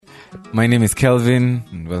My name is Kelvin,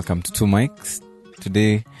 and welcome to Two Mics.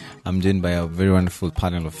 Today, I'm joined by a very wonderful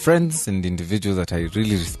panel of friends and individuals that I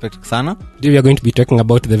really respect, Sana. Today we are going to be talking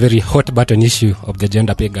about the very hot button issue of the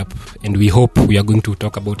gender pay gap, and we hope we are going to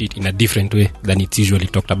talk about it in a different way than it's usually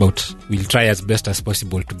talked about. We'll try as best as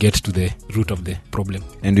possible to get to the root of the problem.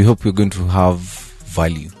 And we hope you're going to have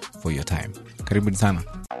value for your time. Karibuni Sana.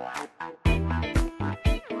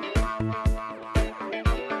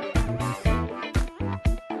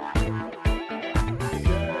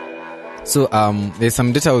 So there's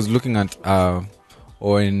some data I was looking at on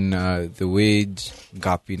the wage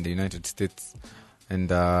gap in the United States,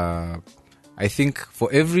 and I think for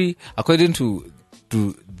every, according to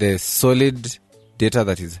the solid data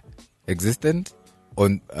that is existent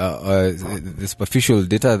on the superficial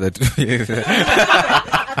data that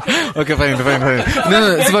okay, fine.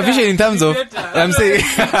 No, superficial in terms of, I'm saying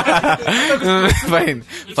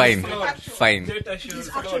fine. That's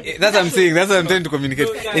what I'm saying. That's what I'm trying to communicate.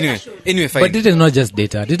 Anyway, fine. But data is not just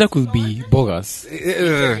data. Data could be bogus.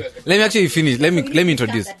 Let me actually finish. Let me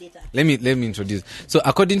introduce. Let me introduce. So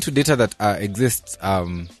according to data that exists,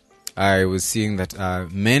 I was seeing that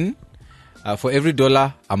men, for every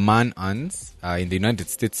dollar a man earns, in the United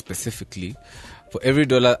States specifically, for every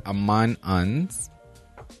dollar a man earns,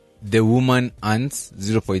 the woman earns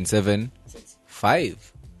 0.75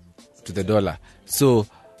 to the dollar. So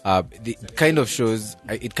it kind of shows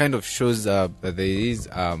that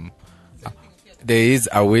there is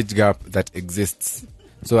a wage gap that exists.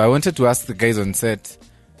 So I wanted to ask the guys on set,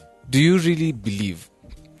 do you believe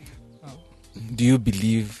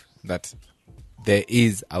that there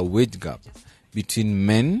is a wage gap between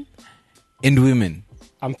men and women?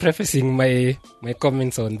 I'm prefacing my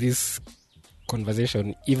comments on this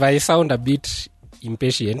conversation. If I sound a bit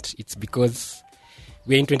impatient, it's because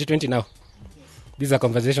we're in 2020 now. This is a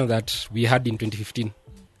conversation that we had in 2015,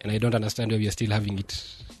 and I don't understand why we are still having it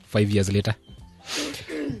 5 years later.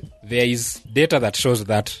 There is data that shows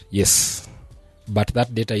that, yes, but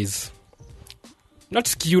that data is not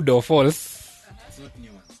skewed or false. It's not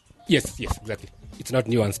nuanced. Yes, exactly. It's not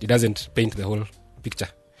nuanced. It doesn't paint the whole picture.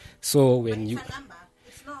 So when you...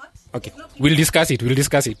 Okay, we'll discuss it.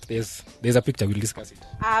 There's a picture. We'll discuss it.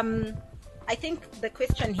 I think the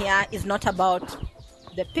question here is not about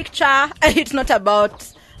the picture. It's not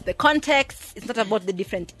about the context. It's not about the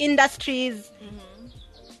different industries. Mm-hmm.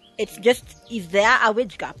 It's just, is there a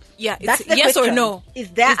wage gap? Yeah, that's the yes question. Or no. Is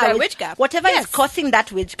there a wage gap? Whatever yes. is causing that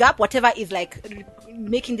wage gap, whatever is like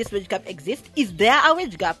making this wage gap exist, is there a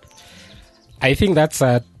wage gap? I think that's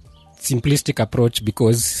a simplistic approach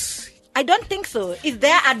because... I don't think so. Is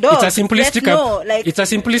there a dog? It's a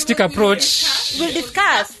simplistic approach. We'll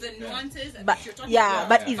discuss.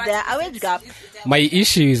 But is there a wage gap? My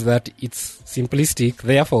issue is that it's simplistic.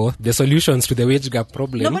 Therefore, the solutions to the wage gap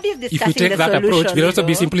problem, nobody is discussing if we take that approach, will also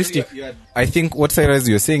be simplistic. I think what Cyrus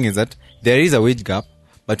you're saying is that there is a wage gap,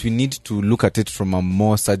 but we need to look at it from a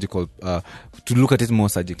more surgically.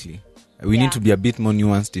 We need to be a bit more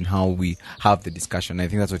nuanced in how we have the discussion. I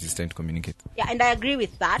think that's what he's trying to communicate. Yeah, and I agree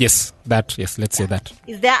with that. Yes, let's say that.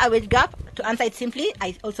 Is there a wage gap? To answer it simply,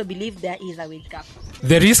 I also believe there is a wage gap.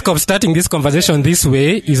 The risk of starting this conversation this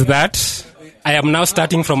way is that I am now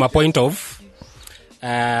starting from a point of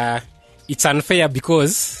it's unfair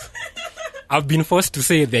because I've been forced to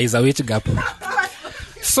say there is a wage gap.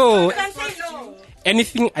 So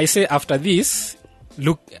anything I say after this,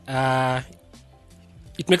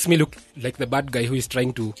 it makes me look like the bad guy who is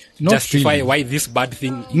trying to justify why this bad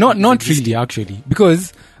thing... Not really, actually.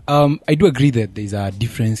 Because I do agree that there's a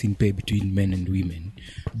difference in pay between men and women.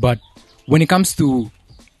 But when it comes to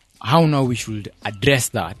how now we should address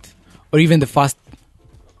that, or even the first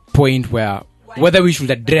point where whether we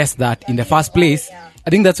should address that in the first place,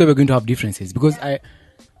 I think that's where we're going to have differences. Because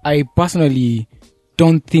I personally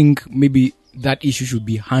don't think maybe that issue should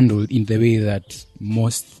be handled in the way that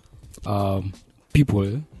most...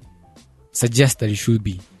 people suggest that it should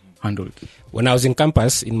be handled. When I was in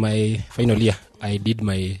campus in my final year, I did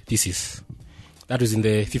my thesis. That was in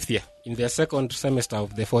the 5th year. In the second semester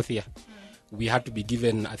of the 4th year, we had to be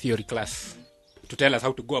given a theory class to tell us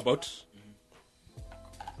how to go about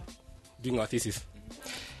doing our thesis.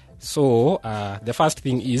 So the first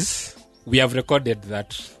thing is we have recorded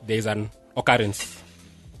that there is an occurrence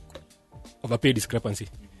of a pay discrepancy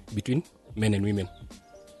between men and women.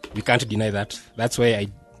 We can't deny that. That's why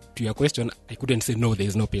to your question, I couldn't say no, there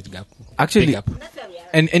is no pay gap. Actually,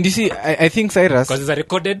 and you see, I think Cyrus, because it's a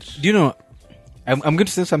recorded. Do you know? I'm going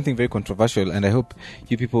to say something very controversial, and I hope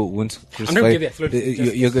you people won't crucify.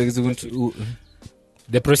 You guys won't.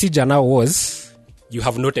 The procedure now was you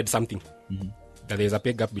have noted something that there is a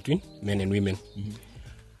pay gap between men and women.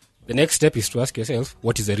 The next step is to ask yourself,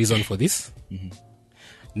 what is the reason for this?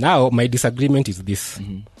 Now, my disagreement is this.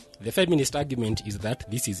 The feminist argument is that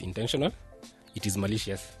this is intentional. It is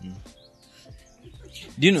malicious.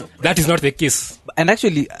 Do you know? That is not the case. And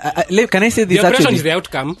actually, can I say this? The oppression Actually, is the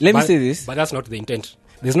outcome. Let me but- say this. But that's not the intent.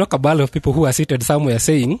 There's no cabal of people who are seated somewhere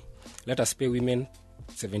saying, let us pay women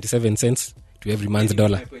 77 cents to every man's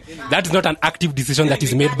dollar. That is not an active decision that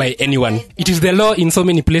is made by anyone. It is the law in so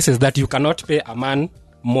many places that you cannot pay a man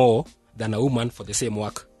more than a woman for the same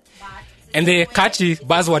work. And the catchy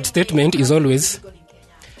buzzword statement is always,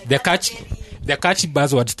 the catchy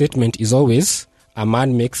buzzword statement is always, a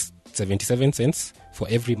man makes 77 cents for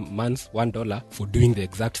every man's $1 for doing the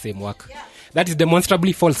exact same work. That is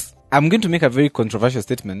demonstrably false. I'm going to make a very controversial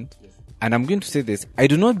statement, and I'm going to say this. I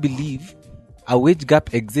do not believe a wage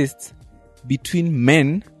gap exists between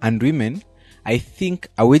men and women. I think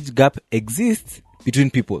a wage gap exists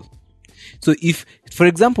between people. So if, for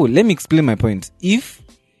example, let me explain my point. If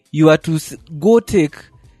you are to go take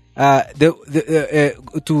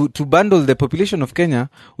to bundle the population of Kenya,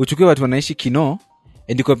 uchukue watu wanaishi Kino,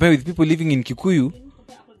 and you compare with people living in Kikuyu,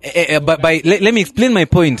 let me explain my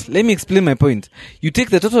point. You take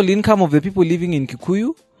the total income of the people living in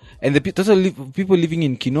Kikuyu and the total people living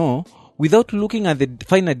in Kino without looking at the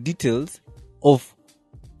finer details of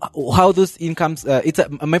how those incomes.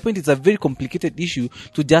 My point is a very complicated issue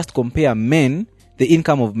to just compare the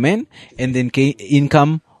income of men, and then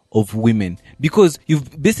income of women, because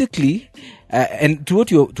you've basically and to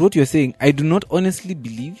what you're saying, I do not honestly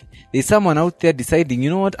believe there's someone out there deciding, you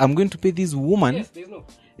know what, I'm going to pay this woman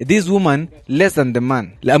less than the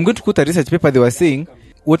man. I'm going to quote a research paper. They were saying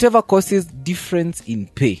whatever causes difference in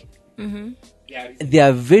pay, there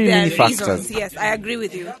are very many factors. Yes, I agree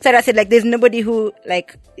with you. Sarah said, like, there's nobody who,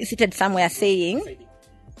 like, is seated somewhere saying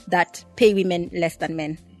that pay women less than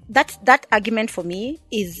men. That argument for me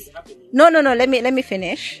is no. Let me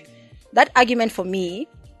finish. That argument for me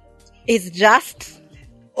is just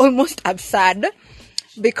almost absurd,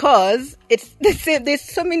 because there's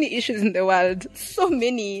so many issues in the world. So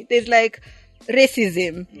many. There's like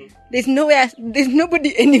racism. There's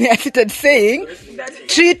nobody anywhere seated saying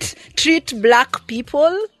treat black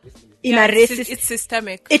people in a racist. It's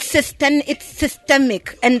systemic. It's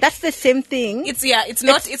systemic, and that's the same thing. It's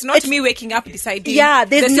not me waking up deciding. Yeah,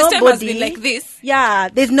 there's the system nobody has been like this. Yeah,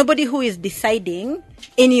 there's nobody who is deciding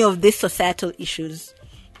any of these societal issues.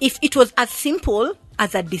 If it was as simple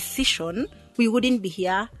as a decision, we wouldn't be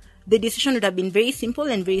here. The decision would have been very simple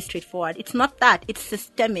and very straightforward. It's not that. It's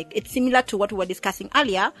systemic. It's similar to what we were discussing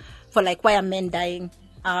earlier for, like, why are men dying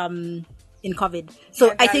in COVID. So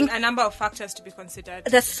Yeah, I think a number of factors to be considered.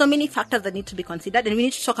 there's so many factors that need to be considered, and we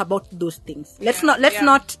need to talk about those things. Let's Yeah,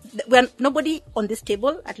 not nobody on this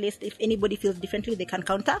table, at least if anybody feels differently, they can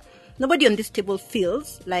counter. Nobody on this table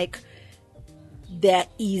feels like there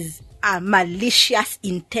is a malicious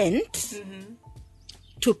intent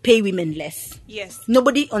to pay women less. Yes.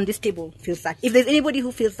 Nobody on this table feels that. If there's anybody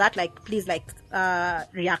who feels that, like, please, like,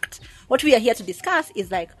 react. What we are here to discuss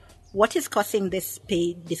is, like, what is causing this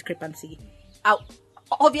pay discrepancy?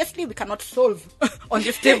 Obviously, we cannot solve on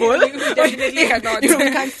this table. We definitely cannot. We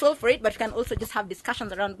can't solve for it, but we can also just have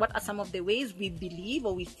discussions around what are some of the ways we believe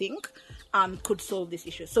or we think could solve this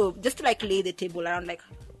issue. So just to, like, lay the table around, like,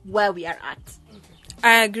 where we are at.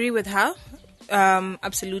 I agree with her,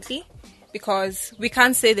 absolutely, because we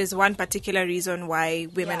can't say there's one particular reason why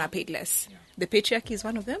women are paid less. The patriarchy is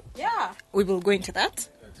one of them. Yeah. We will go into that.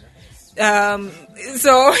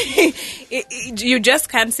 So you just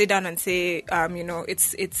can't sit down and say,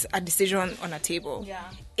 it's a decision on a table. Yeah.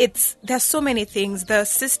 There's so many things.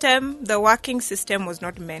 The working system was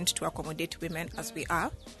not meant to accommodate women as we are,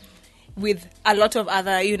 with a lot of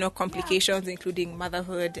other, complications, including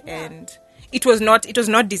motherhood, and it was not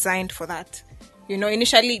designed for that.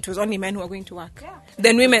 Initially it was only men who were going to work. Yeah.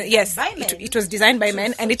 Then women, yes, By men. it was designed by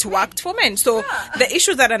men, and it worked for men. So the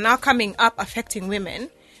issues that are now coming up affecting women,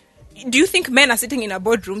 do you think men are sitting in a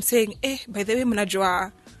boardroom saying, by the way,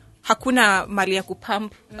 mnajua hakuna mali ya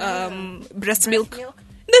kupump breast milk?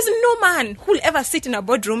 There's no man who'll ever sit in a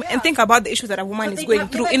boardroom and think about the issues that a woman is going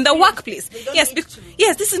through in the workplace. Yes,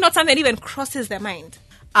 this is not something that even crosses their mind.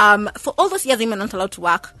 For all those years women are not allowed to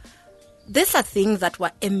work, these are things that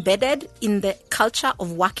were embedded in the culture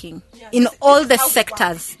of working in all the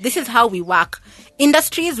sectors. This is how we work.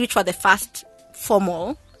 Industries, which were the first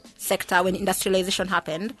formal sector when industrialization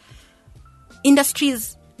happened,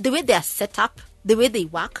 industries, the way they are set up, the way they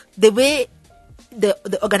work, the way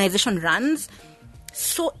the organization runs,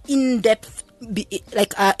 so in depth,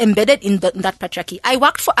 embedded in that patriarchy.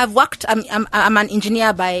 I'm an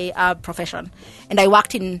engineer by profession, and I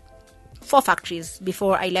worked in 4 factories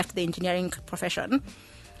before I left the engineering profession.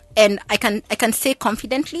 And I can say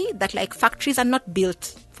confidently that like factories are not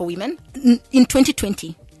built for women in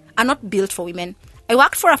 2020, are not built for women. I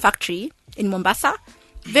worked for a factory in Mombasa,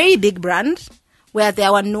 very big brand, where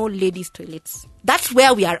there were no ladies' toilets. That's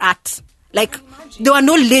where we are at. Like, there were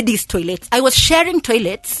no ladies' toilets. I was sharing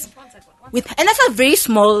toilets with, and that's a very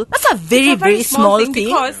small, very small thing.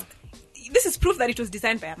 Because this is proof that it was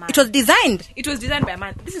designed by a man. It was designed by a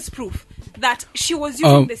man. This is proof that she was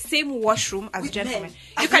using the same washroom as gentlemen.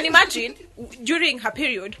 You can imagine during her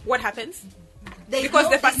period what happens. Because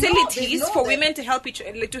the facilities for women to help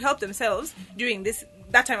themselves during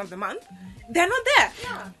that time of the month, they're not there.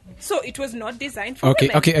 Yeah. So it was not designed for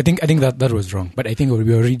women. Okay. I think that was wrong. But I think we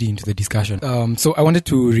were already into the discussion. So I wanted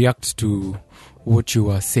to react to what you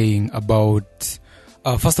were saying about.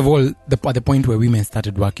 First of all, at the point where women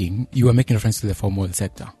started working, you were making reference to the formal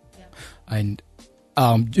sector, and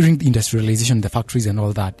during the industrialization, the factories and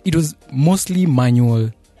all that, it was mostly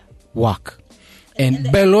manual work,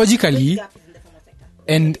 and biologically.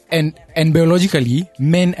 And biologically,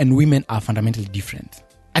 men and women are fundamentally different.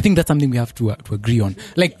 I think that's something we have to agree on.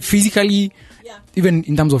 Like physically, even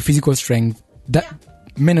in terms of physical strength, that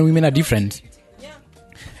men and women are different.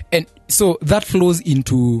 And so that flows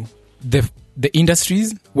into the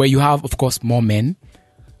industries where you have, of course, more men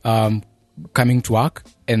coming to work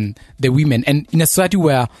and the women. And in a society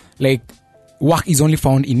where like work is only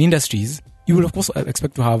found in industries, you will of course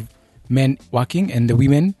expect to have men working and the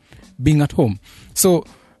women being at home. So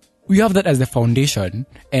we have that as the foundation,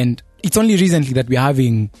 and it's only recently that we're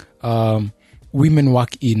having women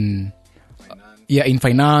work in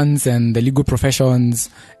finance and the legal professions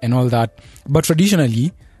and all that. But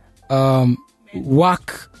traditionally,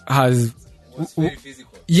 work has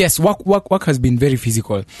work has been very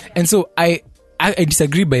physical, and so I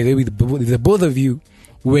disagree by the way with the both of you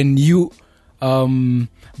when you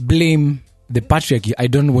blame the patriarchy. I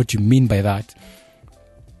don't know what you mean by that.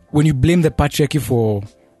 When you blame the patriarchy for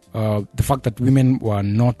the fact that women were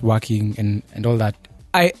not working and all that,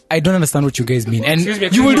 I don't understand what you guys mean. And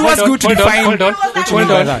you will do us good to define. Hold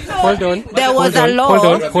on. There was a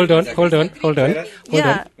law. Hold on.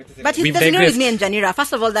 Yeah, but he doesn't agree with me and Janira.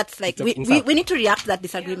 First of all, that's like we need to react to that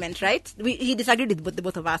disagreement, right? He disagreed with the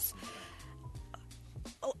both of us.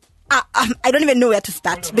 I don't even know where to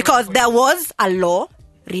start because there was a law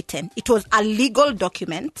written. It was a legal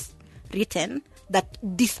document written that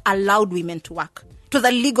disallowed women to work. It was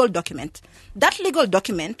a legal document. That legal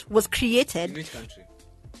document was created. In which country?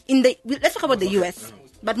 Let's talk about the US,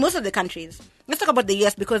 but most of the countries. Let's talk about the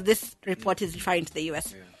US because this report is referring to the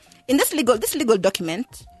US. Yeah. In this legal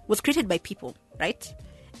document was created by people, right?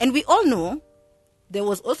 And we all know there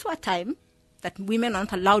was also a time that women are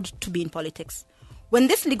not allowed to be in politics. When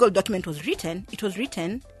this legal document was written, it was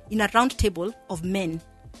written in a round table of men.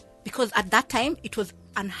 Because at that time, it was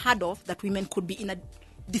unheard of that women could be in a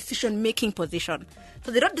decision-making position.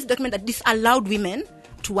 So they wrote this document that disallowed women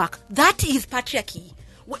to work. That is patriarchy.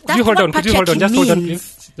 Could you hold on?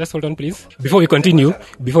 Just hold on, please. Before we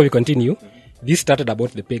continue, this started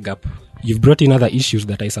about the pay gap. You've brought in other issues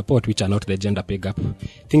that I support, which are not the gender pay gap.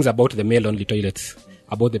 Things about the male-only toilets,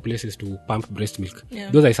 about the places to pump breast milk.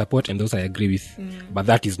 Yeah. Those I support and those I agree with. But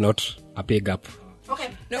that is not a pay gap. Okay.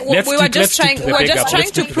 No, we were just trying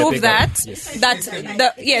to prove that it's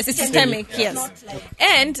systemic. Yes.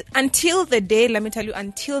 And until the day, let me tell you,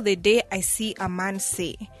 until the day I see a man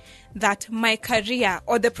say that my career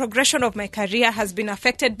or the progression of my career has been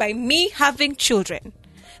affected by me having children,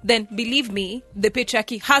 then believe me, the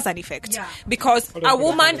patriarchy has an effect. Yeah. Because a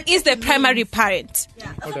woman is the primary parent.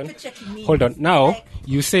 Yeah. Hold on. Now,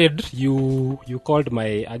 you said you called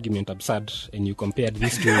my argument absurd and you compared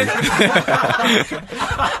this to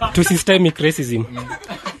to systemic racism.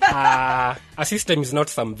 A system is not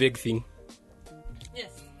some vague thing.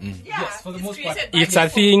 Yes, for the most part. It's a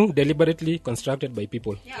thing deliberately constructed by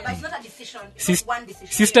people. Yeah, but it's not a decision. It's not one decision.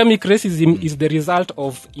 Systemic racism is the result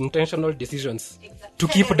of intentional decisions to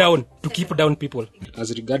keep down people. As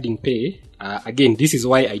regarding pay, again, this is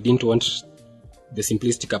why I didn't want the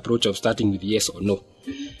simplistic approach of starting with yes or no.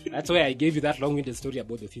 That's why I gave you that long-winded story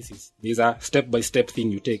about the thesis. There's a step-by-step thing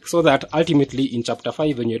you take, so that ultimately in chapter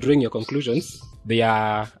 5, when you're drawing your conclusions, they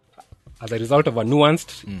are as a result of a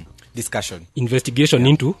nuanced discussion, investigation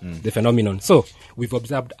into the phenomenon. So we've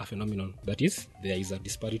observed a phenomenon, that is, there is a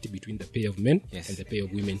disparity between the pay of men and the pay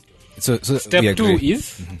of women. So step 2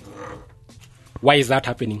 is why is that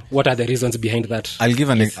happening? What are the reasons behind that? I'll give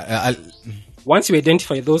an once you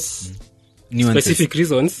identify those specific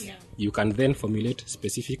reasons, you can then formulate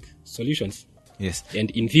specific solutions. Yes.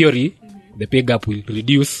 And in theory, the pay gap will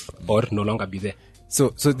reduce or no longer be there. So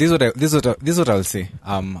this is what I'll say.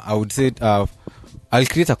 I would say I'll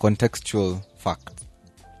create a contextual fact.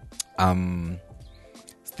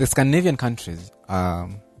 The Scandinavian countries,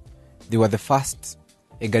 they were the first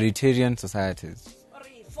egalitarian societies.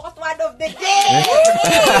 Fourth word of the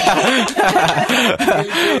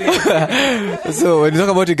day. So when you talk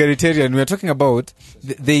about egalitarian, we are talking about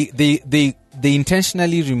they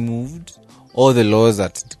intentionally removed all the laws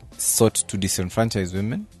that sought to disenfranchise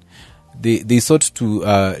women. They sought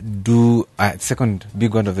to do second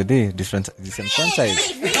big one of the day,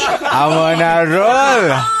 disenfranchise. I'm on a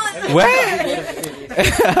roll. Where?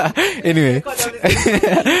 Anyway,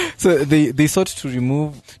 so they sought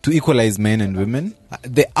to equalize men and women.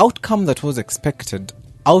 The outcome that was expected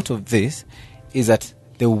out of this is that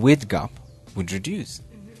the wage gap would reduce,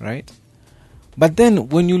 right? But then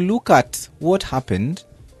when you look at what happened,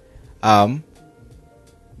 the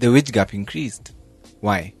wage gap increased.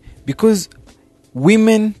 Why? Because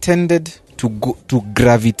women tended to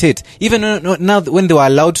gravitate, even now when they were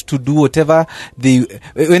allowed to do whatever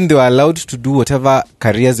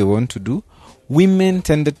careers they want to do. Women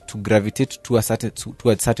tended to gravitate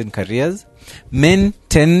towards certain careers. Men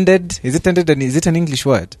tended. Is it an English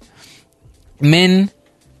word? Men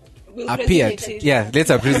appeared. Yeah, let's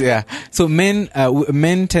appreciate. Yeah. So men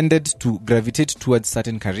tended to gravitate towards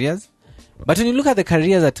certain careers, but when you look at the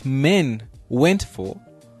careers that men went for,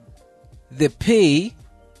 the pay,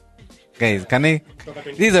 guys, this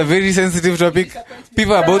is a very sensitive topic.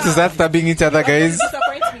 People are about to start stabbing each other, guys.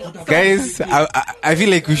 Guys, I feel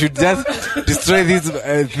like we should just destroy this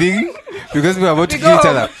thing because we are about to kill each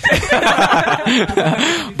other.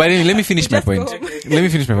 But anyway, let me finish my point.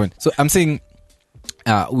 So I'm saying,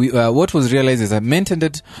 what was realized is that men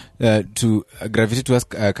tended to gravitate towards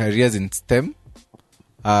careers in STEM,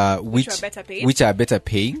 which are better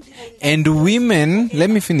paying, and women. Let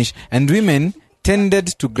me finish. And women tended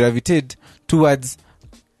to gravitate towards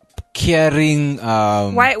caring.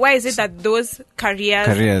 Why is it that those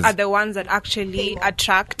careers are the ones that actually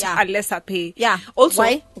attract a lesser pay? Yeah. Also,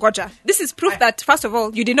 why? Goja, this is proof that, first of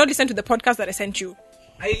all, you did not listen to the podcast that I sent you.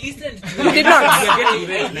 I listened to You did not.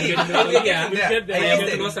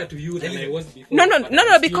 closer to you than I was before.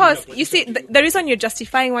 No, because you see, the reason you're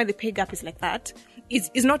justifying why the pay gap is like that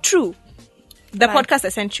is not true. The podcast I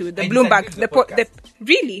sent you, the Bloomberg,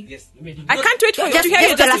 really? Yes. I can't wait for you to hear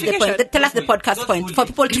your Just tell us the justification. point. Tell us the podcast point for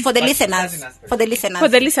people, for the listeners. For the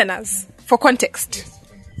listeners, for context,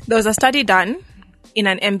 there was a study done in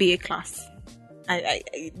an MBA class.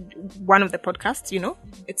 One of the podcasts,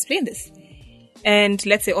 explained this. And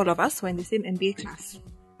let's say all of us were in the same MBA class.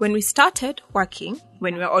 When we started working,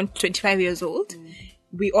 when we were on 25 years old,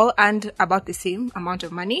 we all earned about the same amount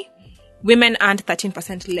of money. Women earned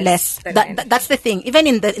 13% less. Than men. That's the thing. Even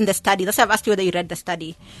in the study, that's why I've asked you whether you read the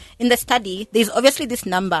study. In the study, there's obviously this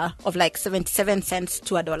number of like 77 cents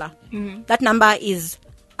to $1. Mm-hmm. That number is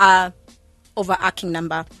a overarching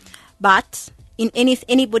number, but in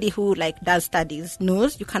anybody who does studies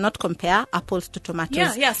knows you cannot compare apples to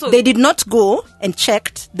tomatoes. Yeah. So they did not go and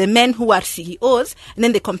checked the men who are CEOs and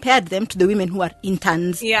then they compared them to the women who are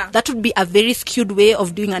interns. Yeah. That would be a very skewed way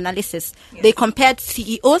of doing analysis. Yes. They compared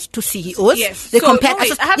CEOs to CEOs. Yes. They so, compared. no,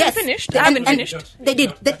 wait, I haven't finished. They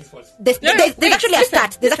did. There's actually a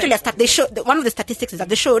stat. There's actually a stat. They showed one of the statistics is that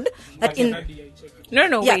they showed that in.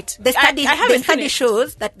 Wait. The study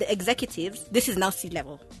shows that the executives. This is now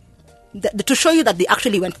C-level. To show you that they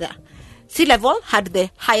actually went there. C-level had the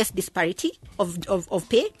highest disparity of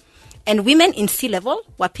pay, and women in C-level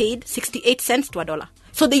were paid 68 cents to $1.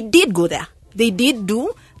 So they did go there. They did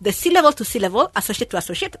do the C-level to C-level, associate to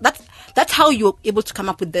associate. That's how you're able to come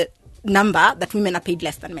up with the number that women are paid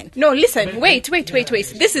less than men. No, listen, wait.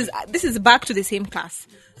 This is back to the same class.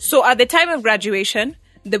 So at the time of graduation,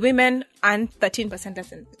 the women earned 13% less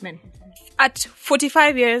than men. At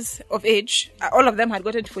 45 years of age, all of them had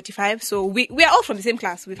gotten to 45. So we are all from the same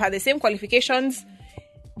class. We've had the same qualifications.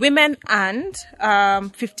 Women earned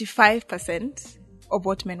 55% of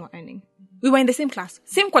what men were earning. We were in the same class,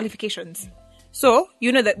 same qualifications. So,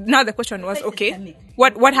 that now the question was, okay,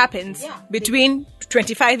 what happens between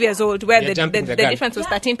 25 years old where the difference was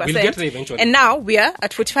 13%, we'll get there eventually. And now we are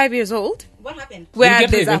at 45 years old. What happened? Where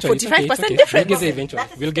there's a 45% difference.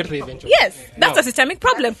 We'll get there eventually. Yes, that's a systemic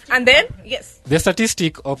problem. And then, yes. The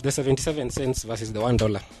statistic of the 77 cents versus the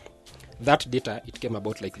 $1, that data, it came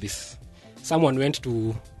about like this. Someone went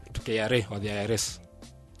to KRA or the IRS.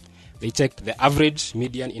 They checked the average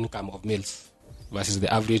median income of males versus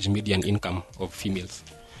the average median income of females.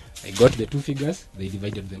 I got the two figures, they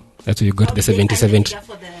divided them. That's where you got the 77.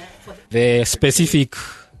 The specific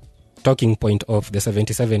talking point of the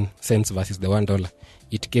 77 cents versus the $1,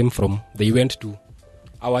 it came from, they went to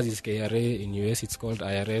Ours is KRA. In US, it's called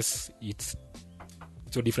IRS. It's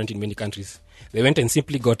so different in many countries. They went and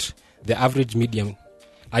simply got the average median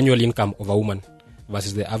annual income of a woman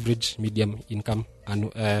versus the average median income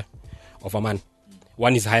of a man.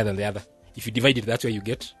 One is higher than the other. If you divide it, that's where you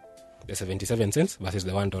get the 77 cents versus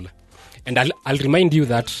the $1. And I'll remind you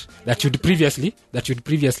that you'd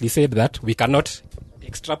previously said that we cannot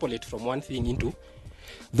extrapolate from one thing into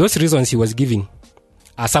those reasons he was giving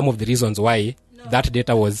are some of the reasons why that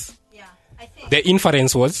data was the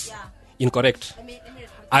inference was incorrect.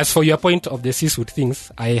 As for your point of the C-suite things,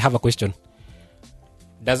 I have a question.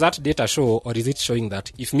 Does that data show, or is it showing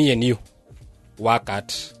that if me and you work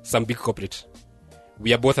at some big corporate,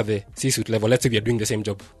 we are both at the C-suite level, let's say we are doing the same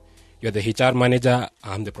job, you're the HR manager,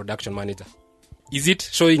 I'm the production manager, is it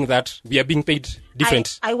showing that we are being paid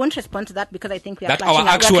different? I won't respond to that because I think we are That clutching,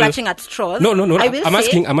 our actual- we're clutching at straws. No. I'm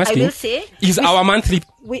asking. I will say, is our monthly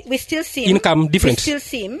we still seem income different?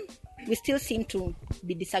 We still seem to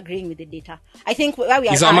be disagreeing with the data. I think where we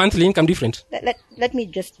are Is our monthly income different? let me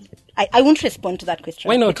just I won't respond to that question.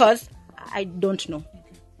 Why not? Because I don't know.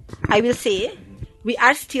 I will say we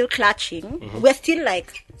are still clutching. Mm-hmm. We're still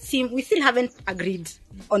we still haven't agreed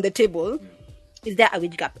on the table. Is there a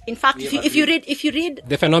wage gap? In fact, if you read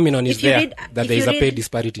The phenomenon is if you there read- that if there you is a read- pay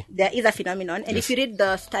disparity. there is a phenomenon, and Yes. if you read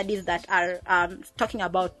the studies that are talking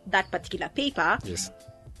about that particular paper, Yes.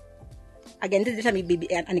 again, this data may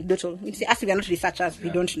be anecdotal. As we are not researchers, we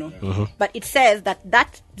don't know. Mm-hmm. But it says that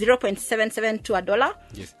 0.77 to $1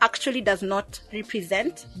 Yes. actually does not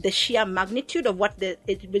represent the sheer magnitude of what the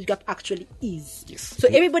wage gap actually is. Yes. So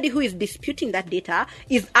everybody who is disputing that data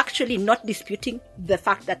is actually not disputing the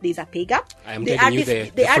fact that there is a pay gap. I am They telling are you dis-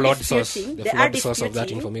 the they are flawed source, disputing- the they are flawed source of that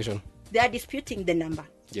disputing- information. They are disputing the number.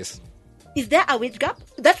 Yes. Is there a wage gap?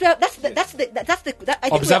 I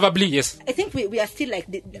think Observably, yes. I think we are still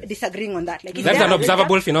disagreeing on that. Is That's there an a wage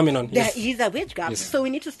observable gap? phenomenon. There Yes. is a wage gap, Yes. so we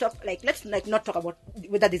need to stop. Let's not talk about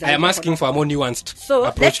whether there's a I am wage gap or asking not. for a more nuanced So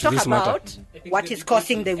approach let's to talk this matter. about what is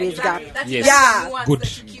causing the wage gap. Yes. Yeah, Good.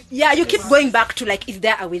 yeah. You keep going back to is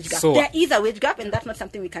there a wage gap? So- There is a wage gap, and that's not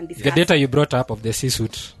something we can discuss. The data you brought up of the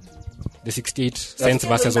C-suite, the 68 cents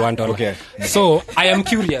versus $1. Okay. So I am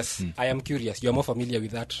curious. You're more familiar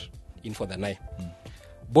with that info than I.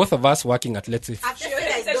 Both of us working at, let's say,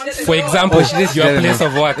 for example, Oh, she just your said place it.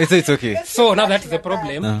 of work. It's okay. So now that's the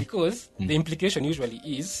problem because the implication usually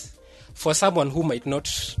is for someone who might not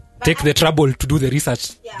take the trouble to do the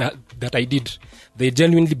research that I did, they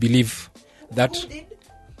genuinely believe that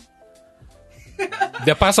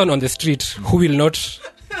the person on the street who will not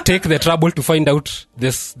take the trouble to find out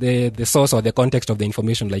the source or the context of the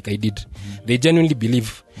information like I did, they genuinely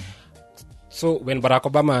believe. So when Barack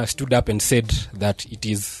Obama stood up and said that it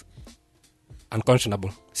is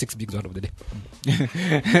unconscionable, 6 big word of the day,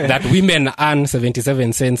 that women earn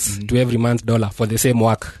 77 cents to every man's dollar for the same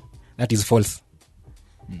work, that is false.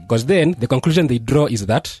 Because then the conclusion they draw is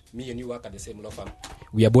that me and you work at the same law firm.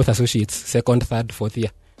 We are both associates, second, third, fourth year.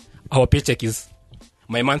 Our paycheck is,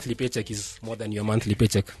 my monthly paycheck is more than your monthly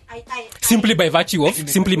paycheck. Simply by virtue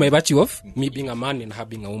of me being a man and her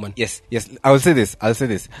being a woman. Yes. I'll say this, and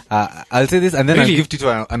then Really? I'll give Tito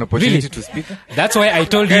an opportunity Really? to speak. That's why I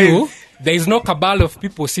told you there is no cabal of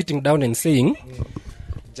people sitting down and saying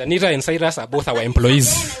Janita and Cyrus are both our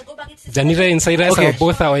employees. Janita and Cyrus Okay. are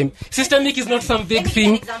both our systemic is not some big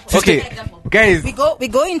thing. Okay, guys. we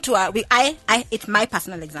go into it's my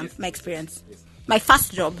personal example, my experience. My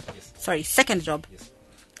second job.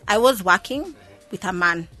 I was working with a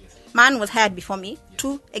man. Man was hired before me.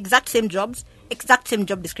 2 exact same jobs, exact same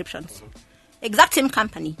job descriptions, exact same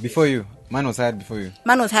company. Before you, man was hired before you.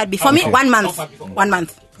 Man was hired before me 1 month. 1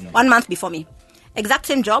 month. 1 month before me. Exact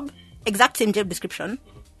same job, exact same job description.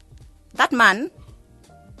 That man,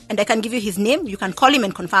 and I can give you his name, you can call him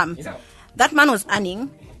and confirm. That man was earning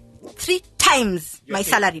 3 times my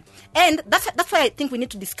salary. And that's why I think we need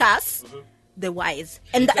to discuss the whys.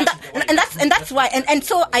 And that's why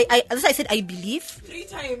so I as I said, I believe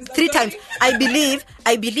 3 times. I believe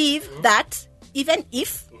that even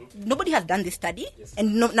if nobody has done this study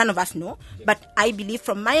and none of us know, but I believe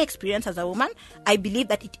from my experience as a woman, I believe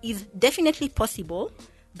that it is definitely possible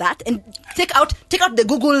that, and take out the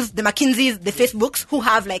Googles, the McKinseys, the Facebooks who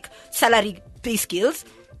have salary pay scales.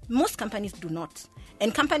 Most companies do not.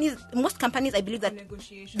 And most companies, I believe that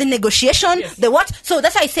the negotiation, the what. So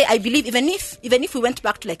that's why I say I believe even if we went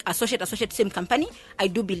back to associate, same company, I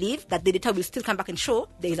do believe that the data will still come back and show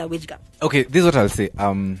there is a wage gap. Okay, this is what I'll say.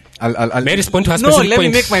 I'll May I respond to her No, specific let me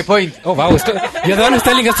point? make my point. Oh wow, you're the one who's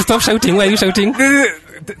telling us to stop shouting. Why are you shouting?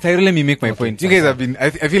 Tyro, let me make my point. You guys have been. I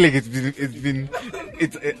feel like it's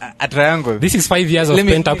it's a triangle. This is 5 years of Let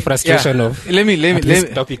me- pent up frustration yeah. of. Let me at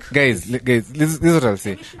this topic. guys, this is what I'll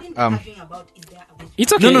say.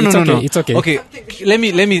 It's okay. No. It's okay. Okay, let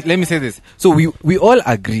me say this. So we all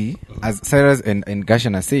agree, as Cyrus and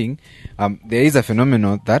Gashan are saying, there is a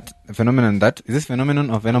phenomenon that is this phenomenon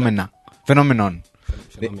or phenomena? Phenomenon.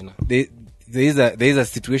 Phenomena. There is a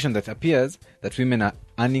situation that appears that women are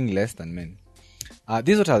earning less than men.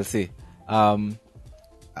 This is what I'll say.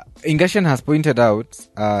 Ingashan has pointed out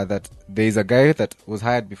that there is a guy that was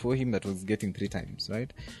hired before him that was getting 3 times,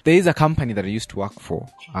 right? There is a company that I used to work for.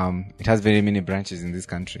 It has very many branches in this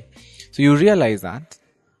country. So you realize that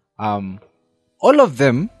all of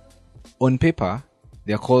them, on paper,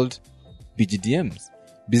 they are called BGDMs,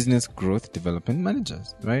 Business Growth Development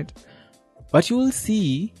Managers, right? But you will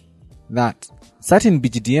see that certain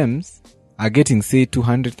BGDMs are getting, say,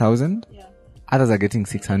 200,000. Others are getting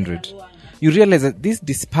 600. You realize that this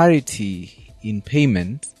disparity in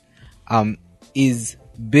payment is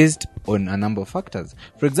based on a number of factors.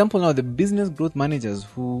 For example, now the business growth managers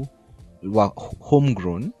who were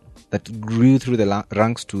homegrown, that grew through the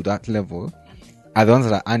ranks to that level, are the ones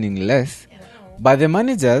that are earning less. But the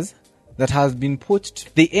managers that has been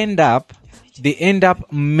poached, they end up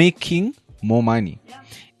making more money.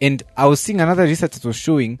 And I was seeing another research that was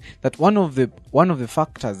showing that one of the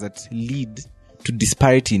factors that lead to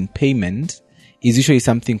disparity in payment is usually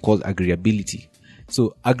something called agreeability.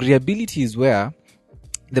 So agreeability is where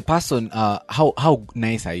the person, how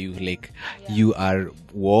nice are you? Like, you are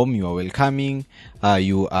warm, you are welcoming,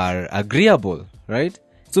 you are agreeable, right?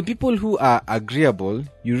 So people who are agreeable,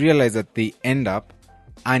 you realize that they end up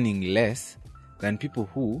earning less than people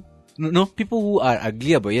who are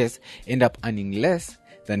agreeable, yes, end up earning less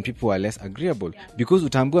than people who are less agreeable. Because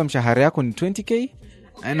utaambiwa mshahara yako ni 20k,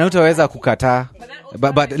 na utaweza kukataa.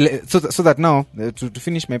 But so that now, to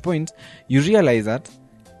finish my point, you realize that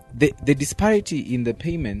the disparity in the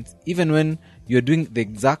payments, even when you're doing the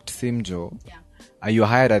exact same job, you're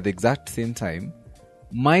hired at the exact same time,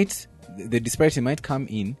 the disparity might come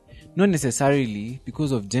in, not necessarily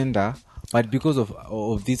because of gender, but because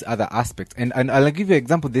of these other aspects. And I'll give you an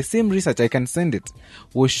example. The same research, I can send it,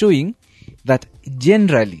 was showing that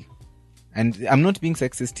generally, and I'm not being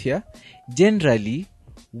sexist here, generally,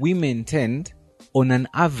 women tend, on an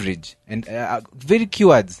average, and very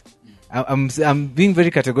keywords. I'm being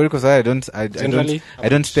very categorical, so I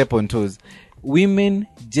don't step on toes. Women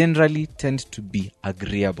generally tend to be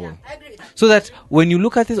agreeable. So that when you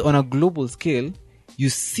look at this on a global scale, you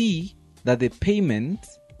see that the payment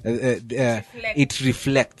it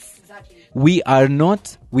reflects. Exactly. We are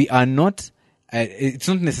not. It's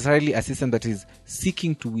not necessarily a system that is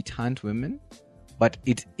seeking to witch hunt women, but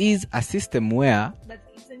it is a system where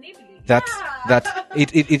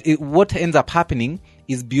it what ends up happening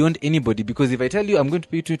is beyond anybody. Because if I tell you I'm going to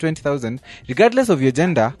pay you 20,000, regardless of your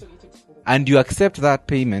gender, and you accept that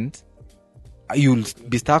payment, you'll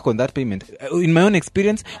be stuck on that payment. In my own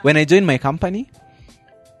experience, when I joined my company,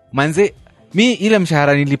 manze, mi ile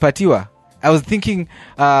mshahara nilipatiwa, I was thinking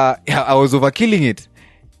I was overkilling it.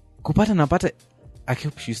 Kupata napata, I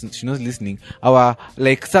hope she's not listening. Our,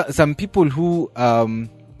 like, some people who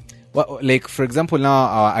like, for example, now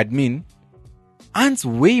our admin earns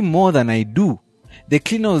way more than I do. The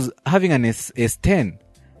cleaner was having an S10,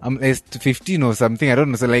 S15 or something, I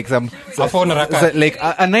don't know. So like a phone, like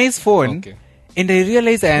a nice phone. Okay. And I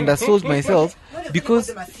realized I undersold myself because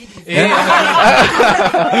no,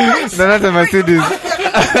 not a Mercedes.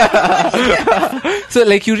 So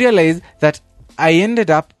like, you realize that I ended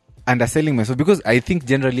up underselling myself because I think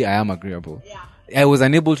generally I am agreeable. Yeah. I was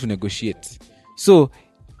unable to negotiate. So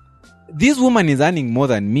this woman is earning more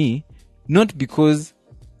than me, not because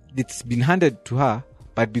it's been handed to her,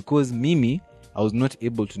 but because Mimi, I was not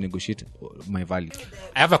able to negotiate my value.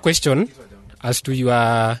 I have a question as to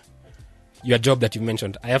your job that you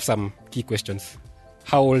mentioned. I have some key questions.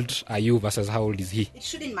 How old are you versus how old is he? It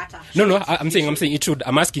shouldn't matter. No, I'm saying it should.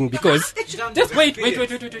 I'm asking because just wait. If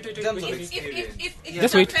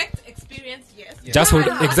Just wait. perfect experience, yes. Just hold.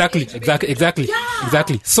 Exactly.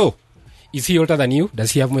 So, is he older than you?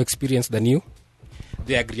 Does he have more experience than you?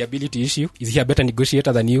 The agreeability issue. Is he a better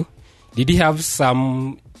negotiator than you? Did he have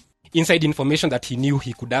some inside information that he knew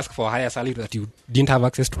he could ask for a higher salary that you didn't have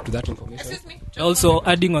access to that information? Excuse me. Also,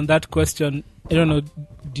 adding on that question, I don't know,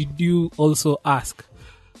 did you also ask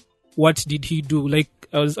what did he do? Like,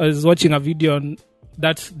 I was watching a video on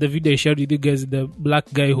that, the video I shared with you guys, the black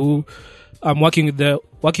guy who working with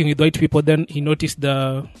white people. Then he noticed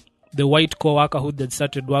the white co-worker who they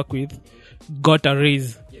started work with got a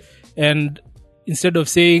raise. Yes. And instead of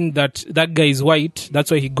saying that that guy is white,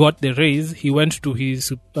 that's why he got the raise, he went to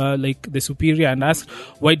his the superior and asked,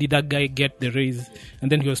 why did that guy get the raise?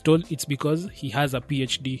 And then he was told it's because he has a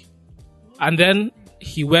PhD. And then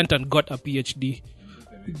he went and got a PhD,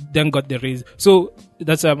 then got the raise. So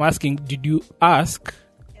that's why I'm asking, did you ask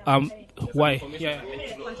why? Yeah.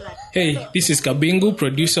 Hey, this is Kabingu,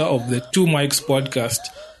 producer of the Two Mics podcast.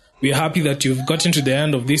 We are happy that you've gotten to the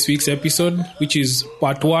end of this week's episode, which is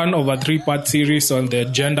part 1 of a 3-part series on the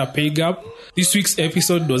gender pay gap. This week's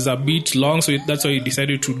episode was a bit long, so that's why we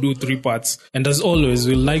decided to do 3 parts. And as always,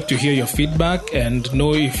 we'd like to hear your feedback and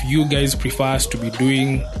know if you guys prefer us to be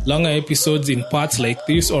doing longer episodes in parts like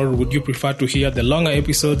this, or would you prefer to hear the longer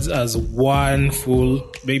episodes as one full,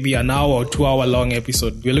 maybe an hour or 2 hour long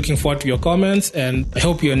episode. We're looking forward to your comments, and I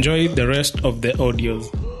hope you enjoy the rest of the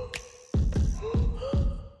audios.